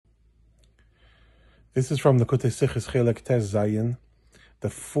This is from the Kutei Sichos Chelek Tes Zayin, the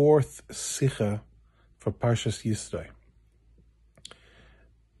fourth Sicha for Parshas Yisro.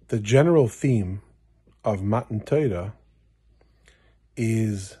 The general theme of Matan Torah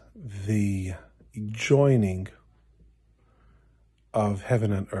is the joining of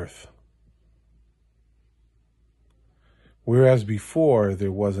heaven and earth. Whereas before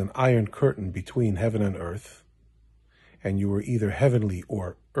there was an iron curtain between heaven and earth, and you were either heavenly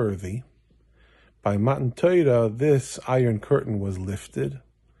or earthy, by Matan Torah this iron curtain was lifted,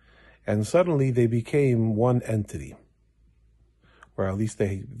 and suddenly they became one entity, or at least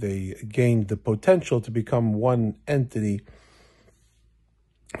they gained the potential to become one entity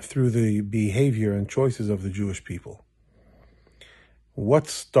through the behavior and choices of the Jewish people. What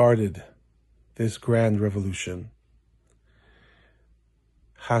started this grand revolution?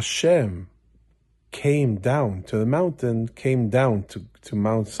 Hashem came down to the mountain, came down to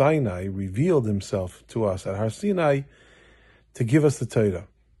Mount Sinai, revealed himself to us at Har Sinai to give us the Torah.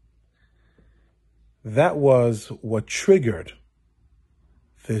 That was what triggered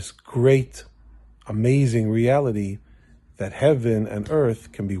this great, amazing reality that heaven and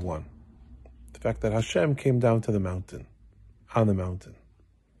earth can be one. The fact that Hashem came down to the mountain, on the mountain.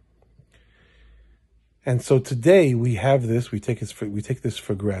 And so today we have this, we take this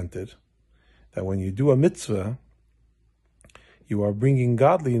for granted, that when you do a mitzvah, you are bringing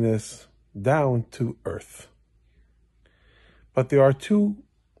godliness down to earth. But there are two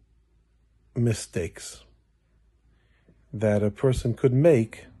mistakes that a person could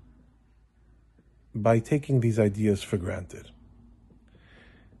make by taking these ideas for granted.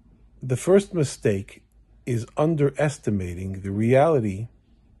 The first mistake is underestimating the reality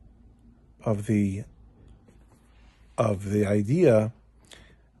of the idea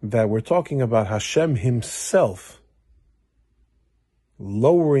that we're talking about Hashem himself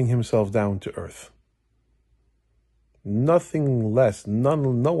lowering himself down to earth. Nothing less, no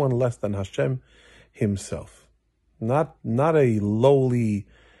one less than Hashem himself. Not a lowly,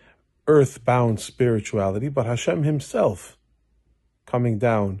 earthbound spirituality, but Hashem himself coming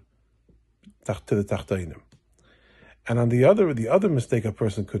down to the Tachtainim. And on the other mistake a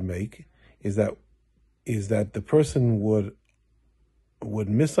person could make is that the person would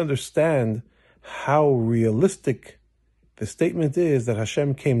misunderstand how realistic the statement is that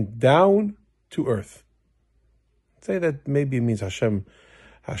Hashem came down to earth. Say that maybe it means Hashem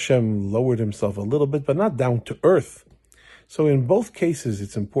lowered himself a little bit, but not down to earth. So in both cases,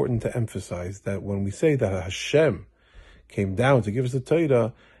 it's important to emphasize that when we say that Hashem came down to give us the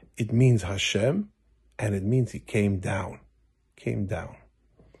Torah, it means Hashem, and it means he came down.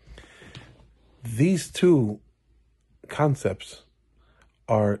 These two concepts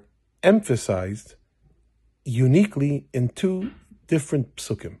are emphasized uniquely in two different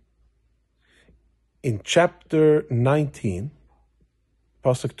psukim. In chapter 19,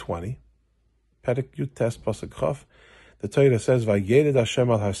 pasuk 20, Perek Yutes pasuk Chaf, the Torah says, "Vayered Hashem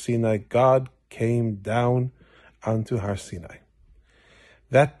al Har Sinai," God came down onto Har Sinai.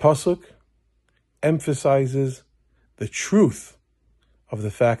 That pasuk emphasizes the truth of the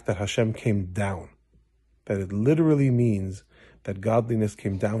fact that Hashem came down, that it literally means that godliness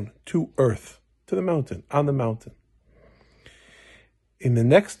came down to earth, to the mountain, on the mountain. In the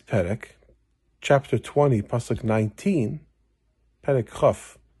next Perek, chapter 20, pasuk 19, Perek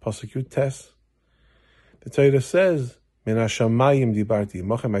Chaf, pasuk Yutes, the Torah says, "Min hashamayim dibarti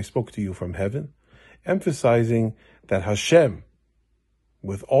imachem," I spoke to you from heaven, emphasizing that Hashem,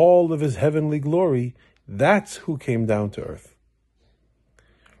 with all of his heavenly glory, that's who came down to earth.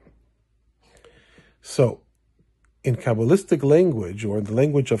 So, in Kabbalistic language, or in the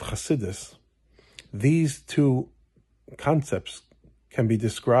language of Chassidus, these two concepts can be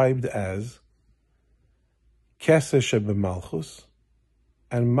described as Keser shebe Malchus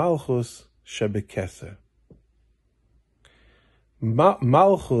and Malchus shebe Keser.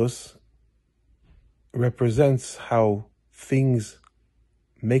 Malchus represents how things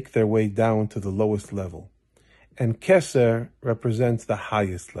make their way down to the lowest level, and Keser represents the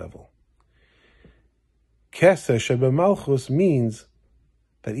highest level. Keser shebe Malchus means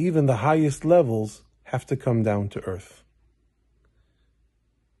that even the highest levels have to come down to earth.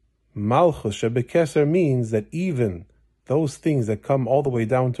 Malchus shebe Keser means that even those things that come all the way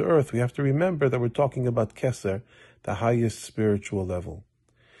down to earth, we have to remember that we're talking about Keser, the highest spiritual level.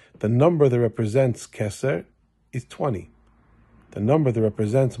 The number that represents Keser is 20. The number that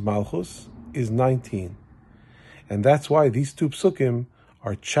represents Malchus is 19. And that's why these two psukim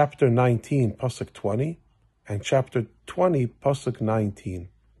are chapter 19, pasuk 20, and chapter 20, pasuk 19.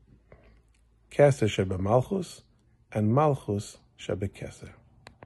 Keser shebe Malchus and Malchus shebe Keser.